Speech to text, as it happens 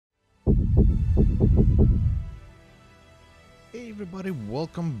everybody,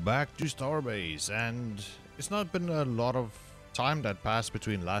 welcome back to Starbase. And it's not been a lot of time that passed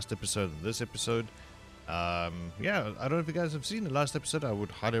between last episode and this episode. Yeah, I don't know if you guys have seen the last episode. I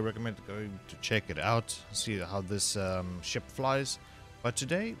would highly recommend going to check it out, see how this ship flies. But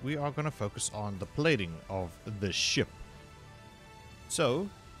today we are going to focus on the plating of the ship. So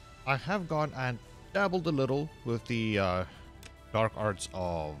I have gone and dabbled a little with the dark arts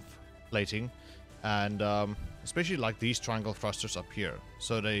of plating, and especially like these triangle thrusters up here.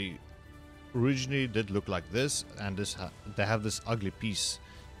 So they originally did look like this, and they have this ugly piece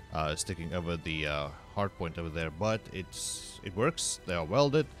sticking over the hard point over there, but it works. They are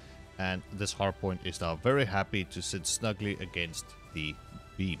welded, and this hard point is now very happy to sit snugly against the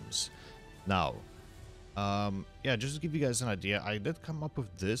beams. Now yeah, just to give you guys an idea, I did come up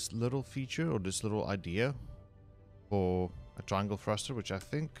with this little feature, or this little idea for a triangle thruster, which I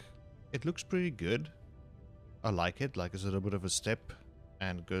think it looks pretty good. I like it, like it's a little bit of a step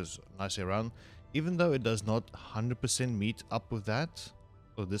and goes nicely around, even though it does not 100% meet up with that,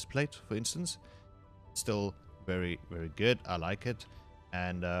 or this plate for instance. Still very good. I like it.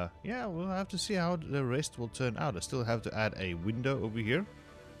 And yeah, we'll have to see how the rest will turn out. I still have to add a window over here.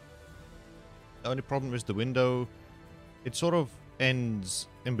 The only problem is the window, it sort of ends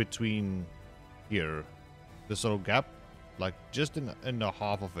in between here, this little gap, like just in the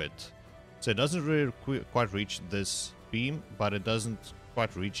half of it. So it doesn't really quite reach this beam, but it doesn't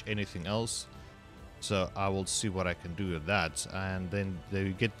quite reach anything else. So I will see what I can do with that. And then they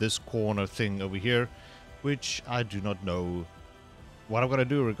get this corner thing over here, which I do not know what I'm going to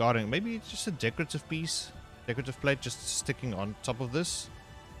do regarding. Maybe it's just a decorative piece, decorative plate just sticking on top of this.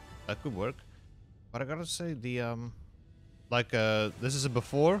 That could work. But I gotta say, the this is a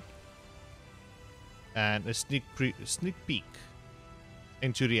before and a sneak peek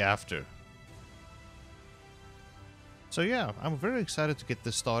into the after. So yeah, I'm very excited to get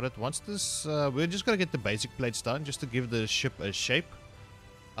this started. Once this, we're just gonna get the basic plates done just to give the ship a shape,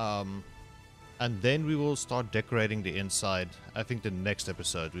 and then we will start decorating the inside. I think the next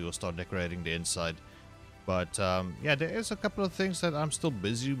episode we will start decorating the inside. But yeah, there is a couple of things that I'm still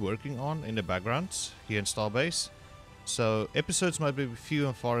busy working on in the background here in Starbase. So episodes might be few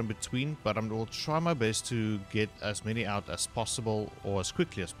and far in between, but I will try my best to get as many out as possible, or as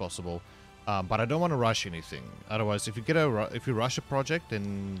quickly as possible. But I don't want to rush anything. Otherwise, if you rush a project,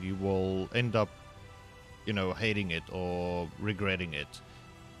 then you will end up, you know, hating it or regretting it.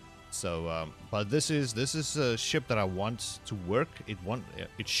 So, but this is a ship that I want to work.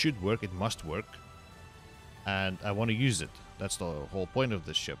 It should work. It must work. And I want to use it. That's the whole point of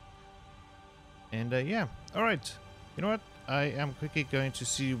this ship. And yeah, all right. You know what? I am quickly going to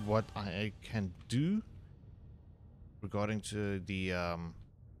see what I can do regarding to the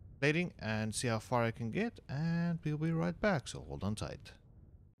plating and see how far I can get, and we'll be right back. So hold on tight.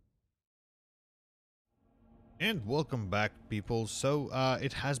 And welcome back, people. So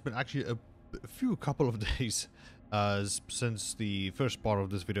it has been actually a couple of days since the first part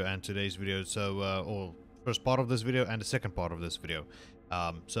of this video and today's video. So or first part of this video and the second part of this video.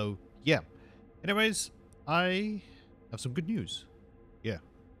 So yeah, anyways, I have some good news. Yeah,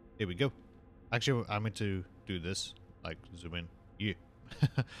 here we go. Actually, I meant to do this, like zoom in. Yeah.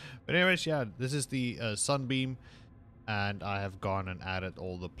 But anyways, yeah, this is the sunbeam, and I have gone and added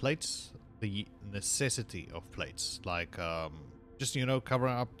all the plates, the necessity of plates, like just, you know,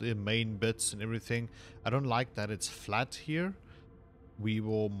 covering up the main bits and everything. I don't like that it's flat here. We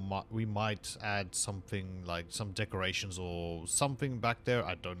might add something like some decorations or something back there.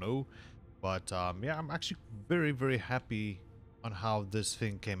 I don't know, but yeah, I'm actually very happy on how this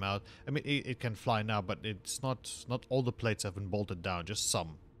thing came out. I mean, it can fly now, but it's not all the plates have been bolted down. Just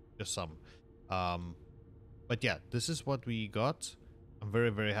some. But yeah, this is what we got. I'm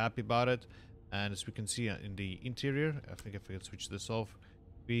very happy about it. And as we can see in the interior, I think if I can switch this off,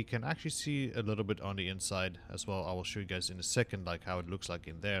 we can actually see a little bit on the inside as well. I will show you guys in a second, like how it looks like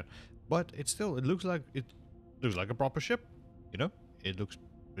in there. But it looks like a proper ship. You know, it looks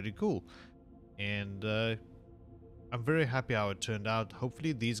pretty cool, and I'm very happy how it turned out.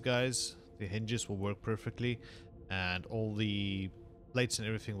 Hopefully, these guys, the hinges will work perfectly, and all the plates and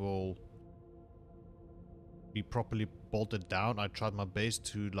everything will be properly bolted down. I tried my best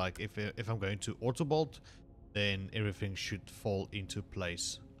to, like, if I'm going to auto bolt, then everything should fall into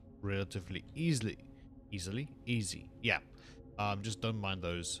place relatively easy. Yeah. Just don't mind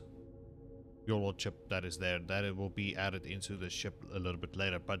those YOLO chip that is there, that it will be added into the ship a little bit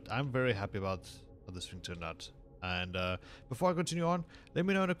later. But I'm very happy about how this thing turned out. And before I continue on, let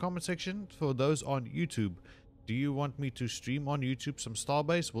me know in the comment section, for those on YouTube, do you want me to stream on YouTube some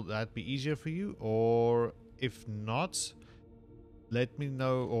Starbase? Will that be easier for you? Or if not, let me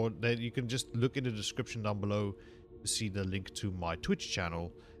know, or that you can just look in the description down below to see the link to my Twitch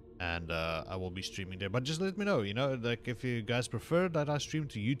channel, and I will be streaming there. But just let me know, you know, like if you guys prefer that I stream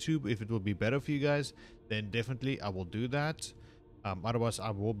to YouTube, if it will be better for you guys, then definitely I will do that. Otherwise,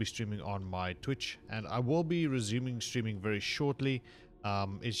 I will be streaming on my Twitch, and I will be resuming streaming very shortly.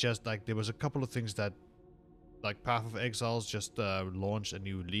 It's just like there was a couple of things that, like Path of Exiles just launched a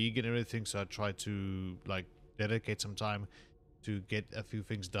new league and everything, so I tried to like dedicate some time to get a few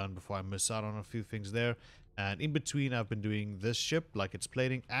things done before I miss out on a few things there. And in between, I've been doing this ship, like it's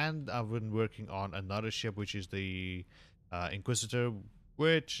plating, and I've been working on another ship, which is the Inquisitor,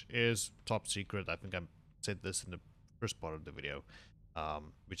 which is top secret. I think I said this in the first part of the video,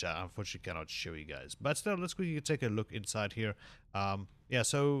 which I unfortunately cannot show you guys. But still, let's quickly take a look inside here. Yeah,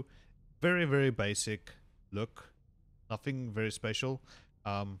 so very, very basic look, nothing very special.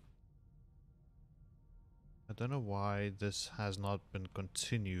 I don't know why this has not been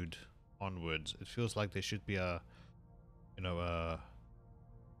continued onwards. It feels like there should be a, you know, a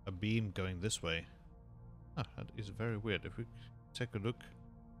beam going this way. Ah, that is very weird. If we take a look.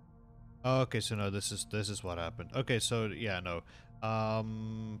 Oh, okay, so no, this is what happened. Okay, so yeah, no.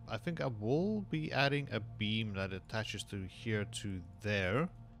 I think I will be adding a beam that attaches to here to there.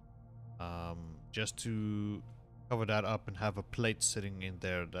 Just to cover that up and have a plate sitting in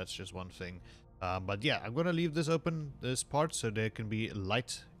there. That's just one thing. But yeah, I'm gonna leave this open, this part, so there can be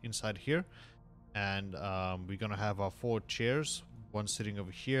light inside here. And we're gonna have our 4 chairs, one sitting over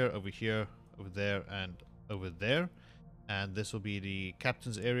here, over there, and over there. And this will be the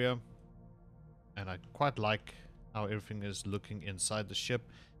captain's area. And I quite like how everything is looking inside the ship.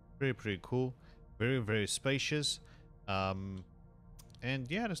 Pretty cool. Very, very spacious. And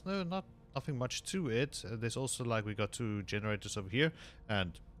yeah, there's nothing much to it. There's also, like, we got 2 generators over here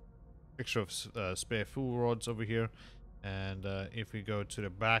and extra spare fuel rods over here. And if we go to the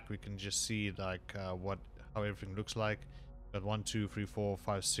back, we can just see like how everything looks like. Got 1, 2, 3, 4,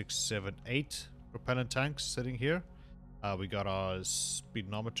 5, 6, 7, 8 propellant tanks sitting here. We got our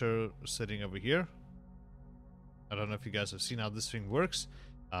speedometer sitting over here. I don't know if you guys have seen how this thing works.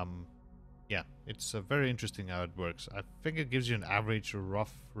 Yeah, it's very interesting how it works. I think it gives you an average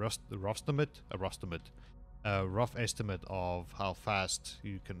rough estimate of how fast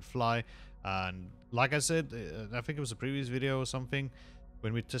you can fly. And like I said, I think it was a previous video or something,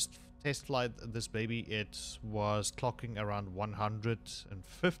 when we test flight this baby, it was clocking around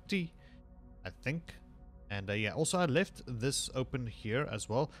 150, I think. And yeah, also I left this open here as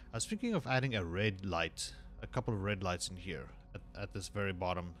well. I was thinking of adding a red light, a couple of red lights in here at this very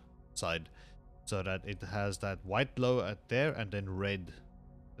bottom side, so that it has that white glow at there and then red.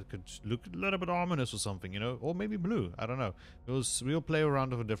 It could look a little bit ominous or something, you know, or maybe blue. I don't know. We'll play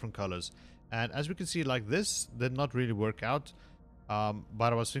around with different colors. And as we can see, like this did not really work out.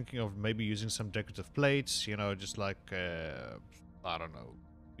 But I was thinking of maybe using some decorative plates, you know, just like I don't know.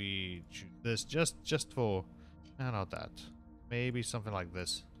 We choose this just for, not that. Maybe something like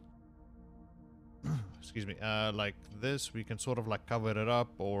this. Excuse me. Like this, we can sort of like cover it up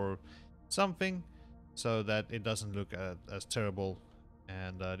or something, so that it doesn't look as terrible.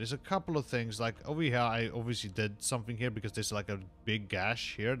 And there's a couple of things, like over here I obviously did something here because there's like a big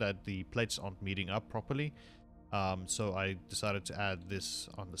gash here that the plates aren't meeting up properly. So I decided to add this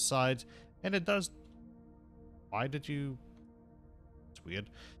on the side, and it does. Why did you? It's weird.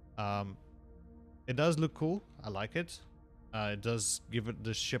 It does look cool. I like it. It does give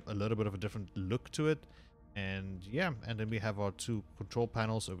this ship a little bit of a different look to it. And yeah, and then we have our 2 control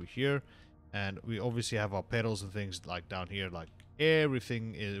panels over here, and we obviously have our pedals and things like down here. Like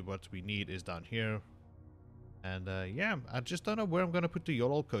everything is what we need is down here. And yeah, I just don't know where I'm gonna put the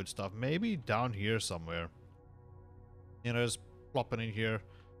YOLO code stuff. Maybe down here somewhere, you know, just plop it in here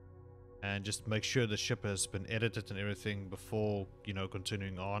and just make sure the ship has been edited and everything before, you know,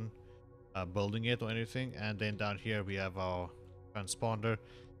 continuing on building it or anything. And then down here we have our transponder,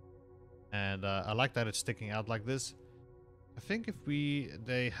 and I like that it's sticking out like this. I think if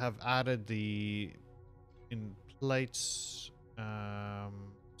they have added the in plates,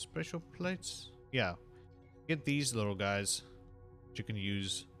 special plates, yeah, get these little guys that you can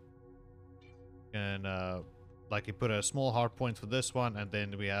use. And like you put a small hard point for this one, and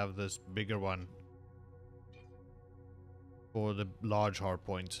then we have this bigger one for the large hard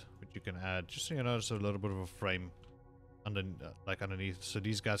point, which you can add just, you know, just a little bit of a frame underneath, so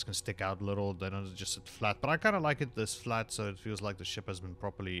these guys can stick out a little. They don't just sit flat, but I kind of like it this flat, so it feels like the ship has been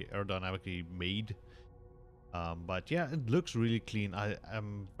properly aerodynamically made. But yeah, it looks really clean. I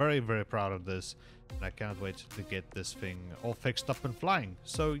am very, very proud of this, and I can't wait to get this thing all fixed up and flying.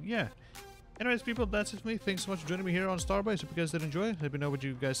 So yeah, Anyways, people, that's it for me. Thanks so much for joining me here on Starbase. Hope you guys did enjoy. Let me know what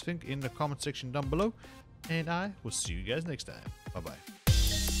you guys think in the comment section down below. And I will see you guys next time.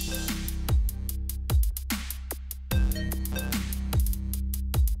 Bye-bye.